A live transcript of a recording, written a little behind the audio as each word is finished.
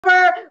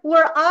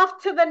We're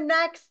off to the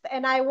next,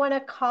 and I want to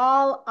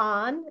call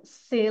on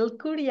Sil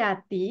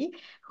Curiati,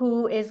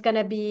 who is going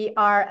to be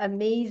our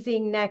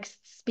amazing next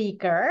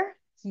speaker.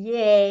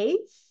 Yay,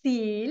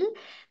 Sil.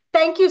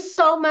 Thank you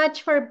so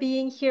much for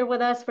being here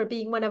with us, for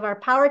being one of our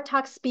Power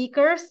Talk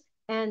speakers,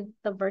 and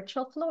the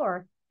virtual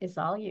floor is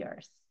all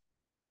yours.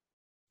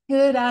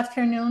 Good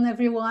afternoon,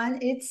 everyone.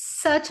 It's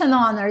such an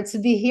honor to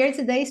be here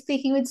today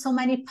speaking with so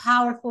many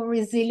powerful,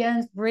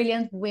 resilient,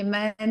 brilliant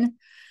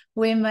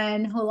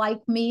women who,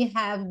 like me,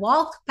 have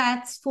walked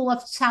paths full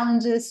of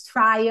challenges,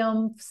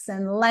 triumphs,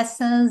 and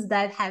lessons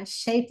that have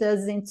shaped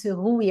us into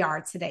who we are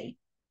today.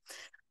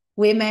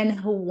 Women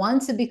who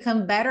want to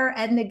become better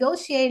at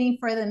negotiating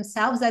for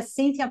themselves, as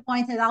Cynthia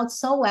pointed out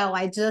so well.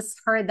 I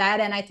just heard that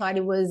and I thought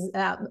it was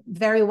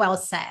very well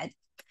said.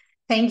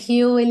 Thank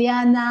you,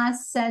 Ileana,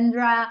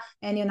 Sandra,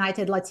 and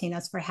United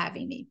Latinas for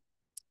having me.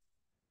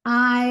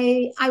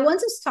 I want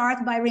to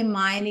start by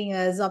reminding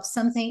us of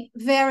something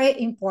very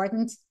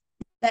important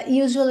that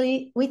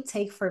usually we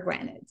take for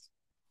granted.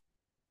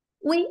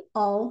 We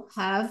all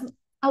have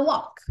a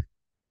walk.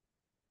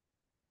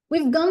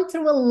 We've gone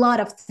through a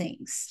lot of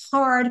things,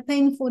 hard,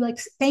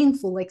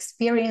 painful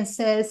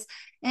experiences,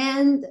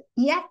 and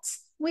yet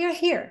we're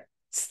here,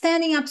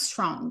 standing up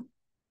strong.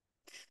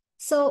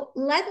 So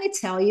let me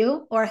tell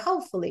you, or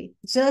hopefully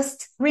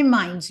just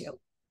remind you,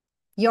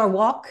 your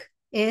walk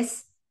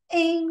is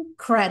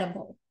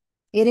incredible.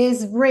 It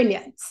is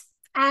brilliant,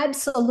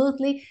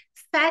 absolutely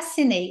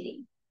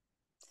fascinating.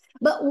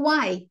 But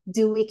why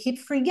do we keep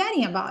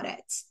forgetting about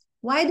it?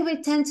 Why do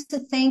we tend to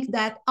think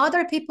that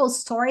other people's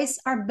stories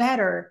are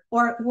better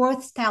or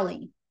worth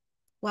telling,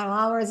 while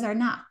ours are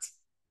not?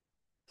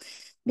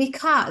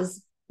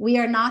 Because we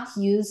are not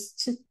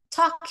used to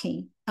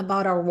talking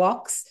about our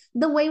walks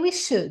the way we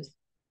should,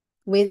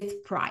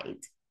 with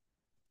pride.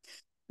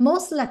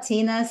 Most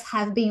Latinas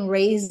have been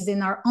raised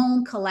in our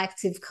own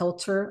collective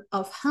culture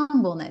of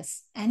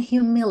humbleness and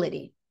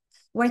humility,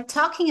 where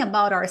talking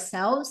about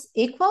ourselves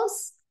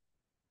equals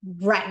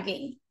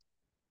bragging.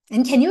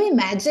 And can you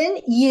imagine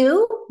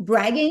you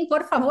bragging?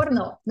 Por favor,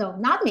 no,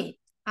 not me.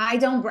 I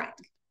don't brag.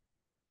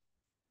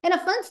 And a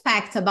fun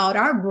fact about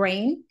our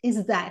brain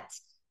is that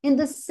in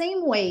the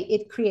same way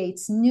it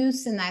creates new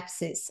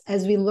synapses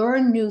as we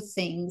learn new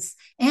things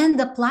and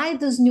apply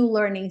those new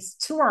learnings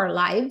to our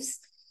lives,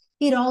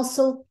 it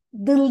also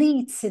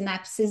deletes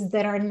synapses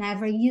that are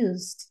never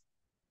used.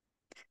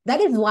 That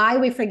is why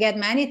we forget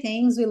many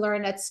things we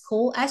learned at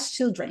school as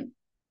children.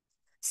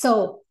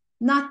 So,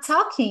 not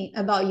talking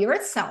about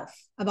yourself,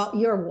 about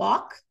your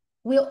walk,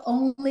 will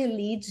only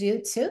lead you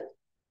to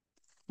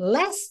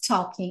less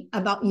talking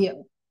about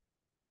you,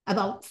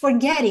 about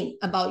forgetting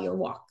about your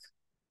walk.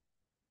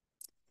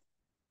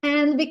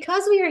 And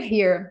because we are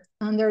here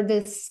under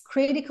this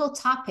critical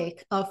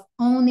topic of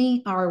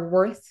owning our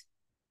worth,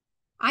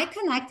 I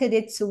connected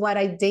it to what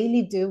I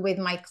daily do with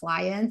my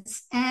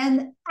clients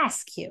and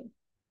ask you,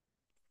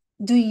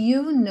 do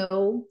you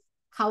know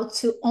how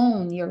to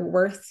own your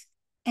worth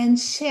and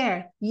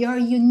share your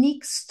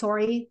unique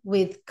story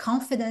with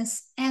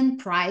confidence and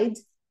pride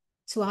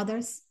to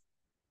others?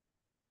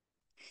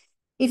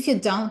 If you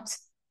don't,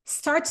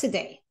 start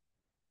today.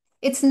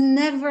 It's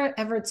never,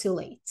 ever too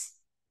late.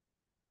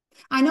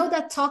 I know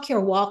that talk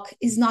your walk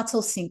is not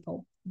so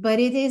simple, but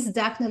it is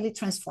definitely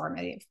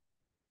transformative.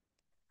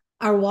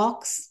 Our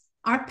walks,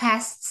 our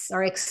pasts,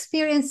 our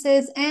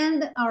experiences,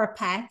 and our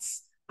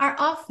paths are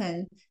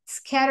often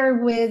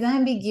scattered with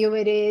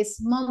ambiguities,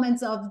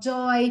 moments of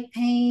joy,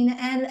 pain,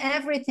 and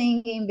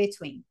everything in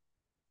between.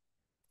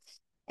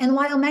 And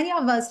while many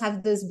of us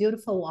have this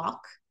beautiful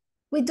walk,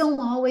 we don't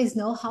always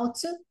know how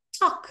to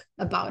talk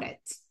about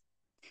it.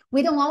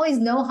 We don't always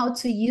know how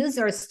to use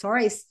our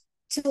stories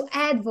to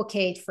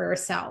advocate for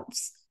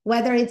ourselves,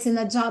 whether it's in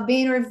a job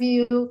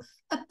interview,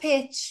 a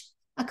pitch,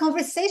 a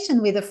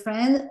conversation with a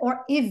friend,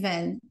 or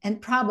even,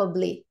 and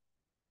probably,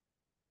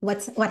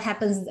 what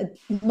happens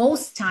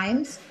most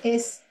times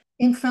is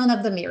in front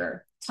of the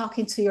mirror,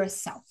 talking to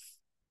yourself.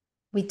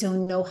 We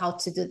don't know how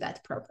to do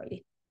that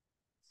properly.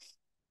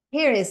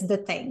 Here is the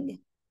thing.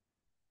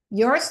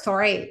 Your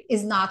story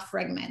is not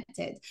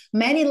fragmented.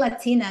 Many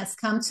Latinas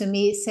come to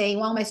me saying,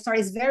 well, my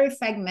story is very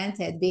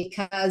fragmented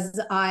because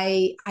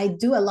I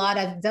do a lot,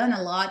 I've done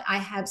a lot.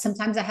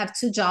 Sometimes I have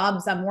two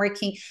jobs, I'm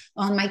working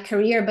on my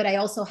career, but I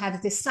also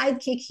have this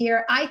sidekick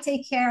here. I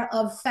take care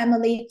of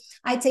family,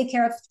 I take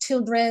care of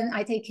children,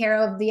 I take care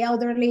of the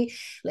elderly.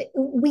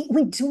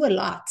 We do a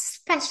lot,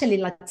 especially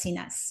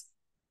Latinas.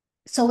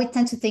 So we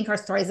tend to think our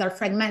stories are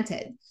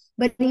fragmented,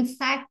 but in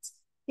fact,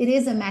 it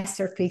is a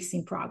masterpiece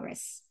in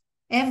progress.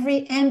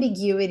 Every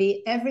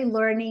ambiguity, every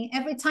learning,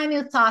 every time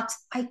you thought,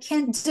 I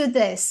can't do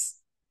this,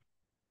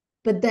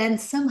 but then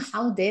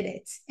somehow did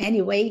it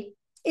anyway,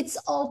 it's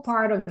all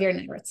part of your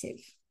narrative.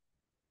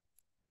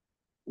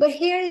 But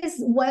here is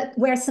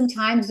where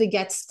sometimes we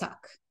get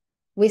stuck.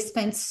 We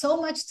spend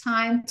so much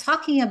time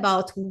talking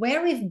about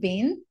where we've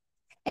been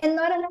and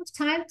not enough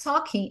time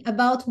talking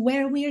about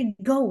where we're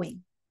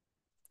going.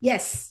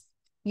 Yes,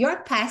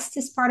 your past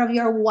is part of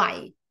your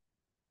why.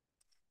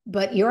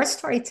 But your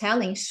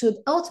storytelling should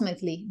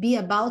ultimately be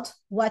about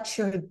what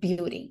you're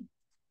building,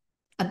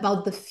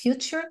 about the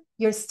future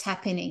you're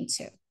stepping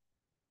into.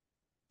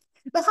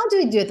 But how do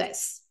we do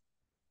this?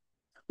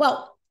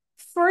 Well,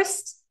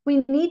 first,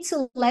 we need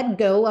to let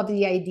go of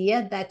the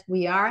idea that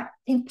we are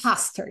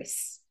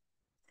imposters.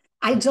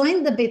 I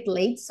joined a bit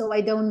late, so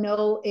I don't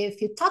know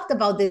if you talked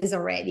about this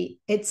already.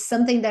 It's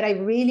something that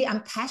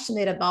I'm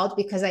passionate about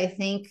because I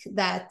think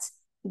that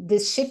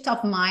this shift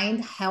of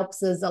mind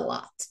helps us a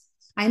lot.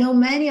 I know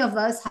many of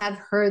us have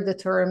heard the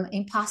term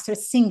imposter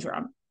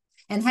syndrome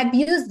and have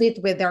used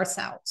it with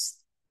ourselves,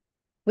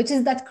 which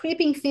is that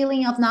creeping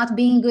feeling of not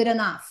being good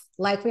enough,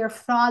 like we are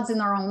frauds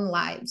in our own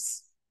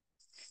lives.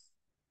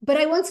 But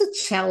I want to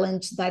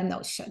challenge that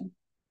notion.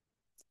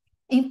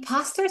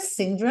 Imposter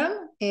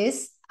syndrome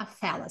is a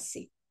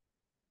fallacy.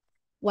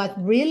 What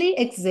really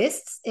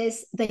exists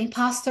is the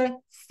imposter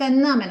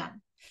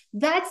phenomenon.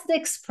 That's the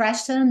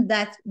expression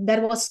that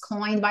was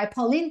coined by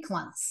Pauline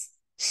Clance.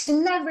 She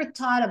never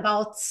thought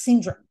about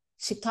syndrome.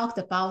 She talked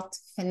about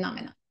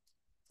phenomenon.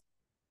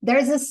 There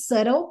is a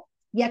subtle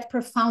yet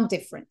profound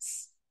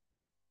difference.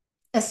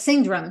 A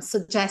syndrome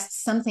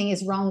suggests something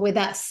is wrong with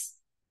us,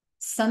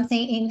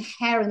 something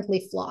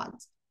inherently flawed.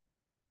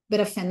 But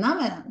a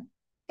phenomenon,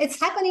 it's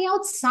happening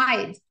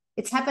outside.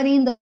 It's happening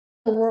in the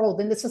world,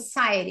 in the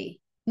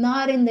society,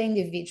 not in the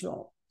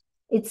individual.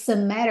 It's a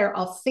matter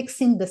of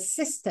fixing the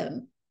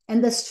system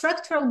and the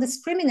structural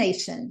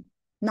discrimination,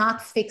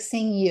 not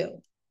fixing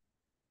you.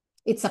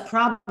 It's a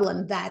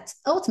problem that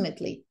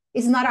ultimately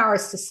is not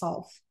ours to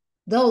solve.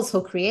 Those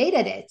who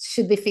created it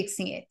should be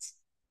fixing it.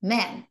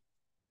 Men.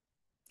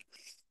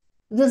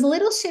 This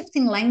little shift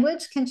in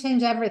language can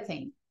change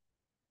everything.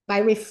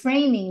 By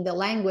reframing the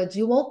language,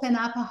 you open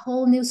up a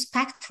whole new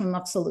spectrum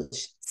of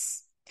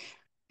solutions.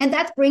 And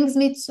that brings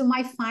me to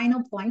my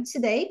final point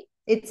today.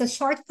 It's a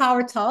short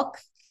power talk,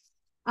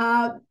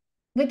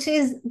 which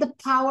is the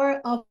power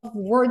of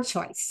word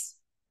choice.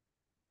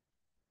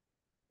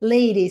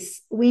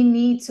 Ladies, we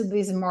need to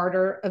be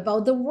smarter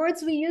about the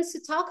words we use to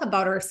talk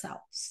about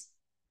ourselves,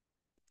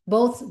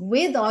 both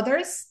with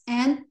others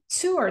and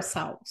to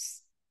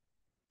ourselves.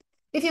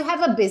 If you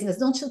have a business,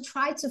 don't you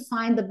try to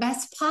find the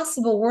best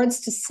possible words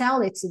to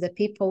sell it to the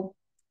people?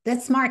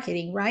 That's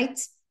marketing, right?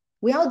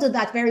 We all do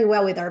that very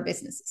well with our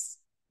businesses.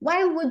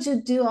 Why would you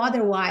do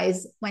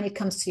otherwise when it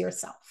comes to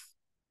yourself?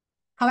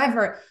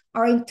 However,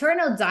 our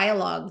internal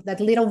dialogue, that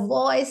little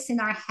voice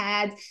in our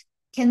head,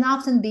 can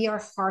often be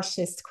our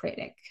harshest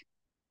critic.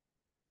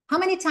 How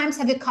many times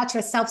have you caught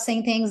yourself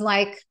saying things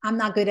like, I'm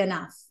not good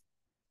enough,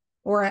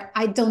 or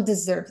I don't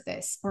deserve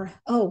this, or,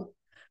 oh,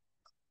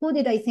 who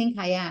did I think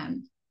I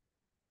am?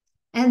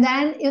 And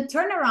then you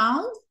turn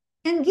around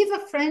and give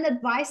a friend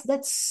advice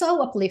that's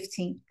so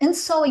uplifting and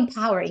so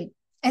empowering,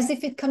 as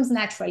if it comes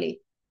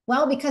naturally.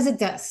 Well, because it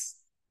does.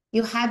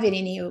 You have it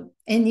in you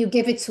and you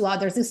give it to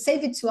others, you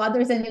save it to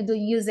others, and you do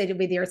use it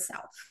with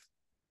yourself.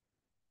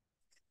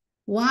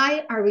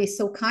 Why are we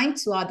so kind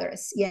to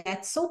others,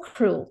 yet so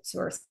cruel to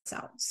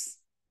ourselves?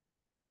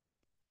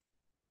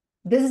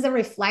 This is a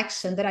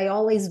reflection that I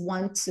always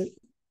want to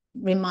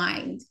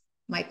remind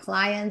my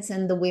clients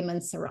and the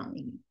women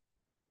surrounding me.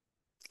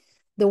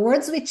 The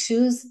words we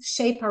choose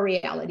shape our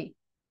reality.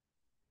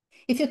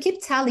 If you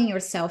keep telling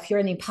yourself you're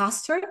an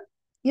imposter,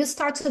 you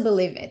start to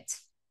believe it.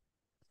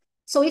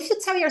 So if you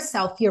tell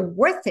yourself you're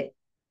worth it,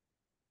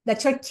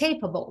 that you're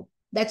capable,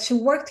 that you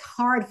worked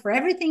hard for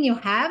everything you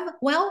have,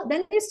 well,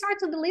 then you start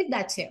to believe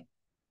that too.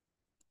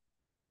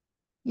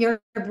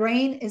 Your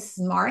brain is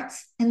smart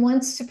and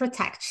wants to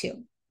protect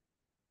you.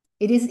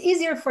 It is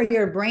easier for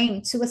your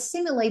brain to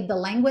assimilate the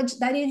language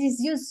that it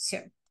is used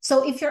to.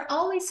 So if you're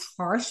always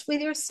harsh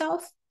with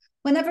yourself,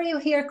 whenever you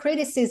hear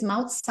criticism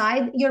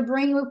outside, your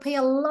brain will pay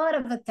a lot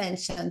of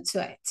attention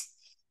to it.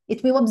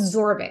 It will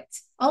absorb it,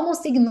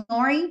 almost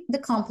ignoring the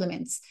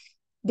compliments,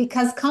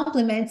 because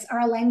compliments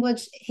are a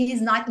language he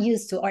is not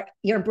used to, or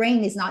your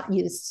brain is not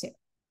used to.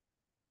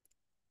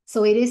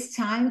 So it is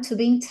time to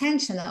be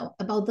intentional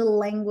about the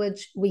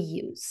language we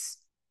use,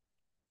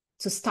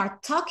 to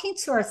start talking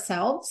to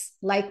ourselves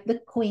like the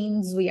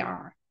queens we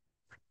are.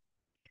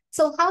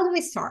 So how do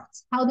we start?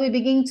 How do we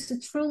begin to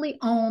truly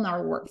own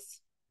our worth?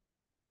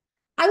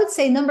 I would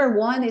say number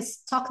one is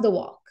talk the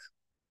walk.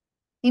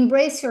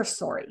 Embrace your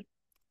story.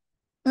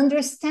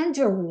 Understand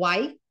your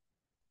why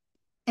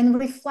and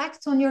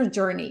reflect on your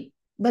journey.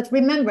 But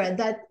remember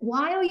that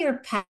while your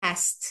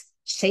past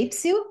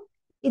shapes you,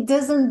 it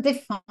doesn't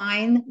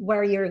define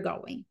where you're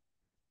going.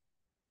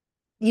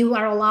 You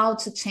are allowed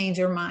to change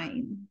your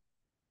mind.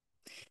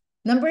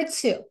 Number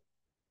two,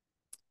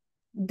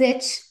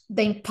 ditch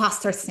the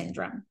imposter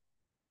syndrome.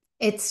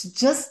 It's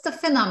just a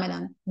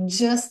phenomenon,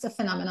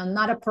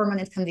 not a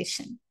permanent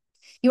condition.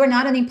 You are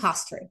not an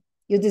imposter.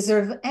 You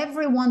deserve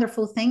every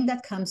wonderful thing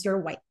that comes your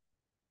way.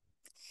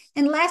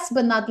 And last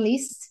but not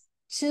least,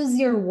 choose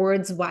your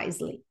words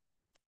wisely.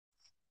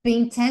 Be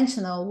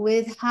intentional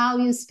with how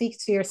you speak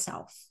to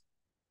yourself.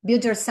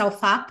 Build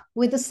yourself up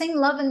with the same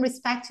love and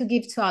respect you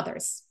give to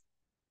others.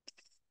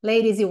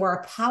 Ladies, you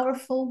are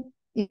powerful.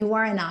 You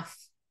are enough.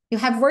 You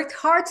have worked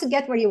hard to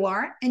get where you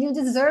are, and you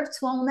deserve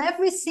to own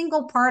every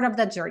single part of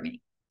that journey.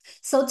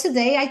 So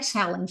today I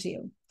challenge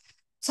you,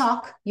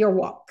 talk your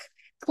walk,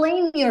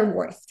 claim your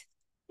worth,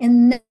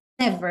 and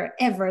never,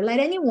 ever let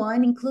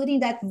anyone,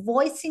 including that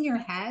voice in your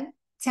head,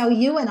 tell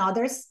you and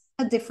others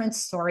a different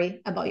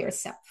story about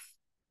yourself.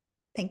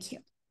 Thank you.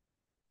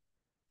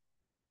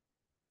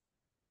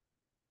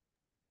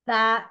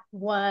 That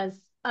was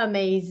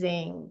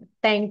amazing.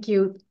 Thank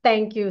you.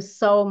 Thank you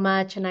so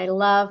much. And I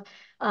love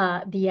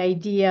the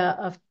idea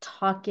of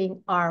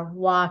talking our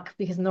walk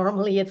because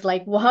normally it's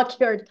like walk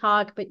your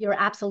talk, but you're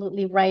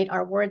absolutely right.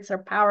 Our words are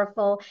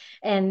powerful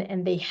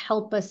and they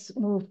help us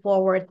move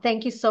forward.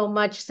 Thank you so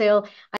much, Sil.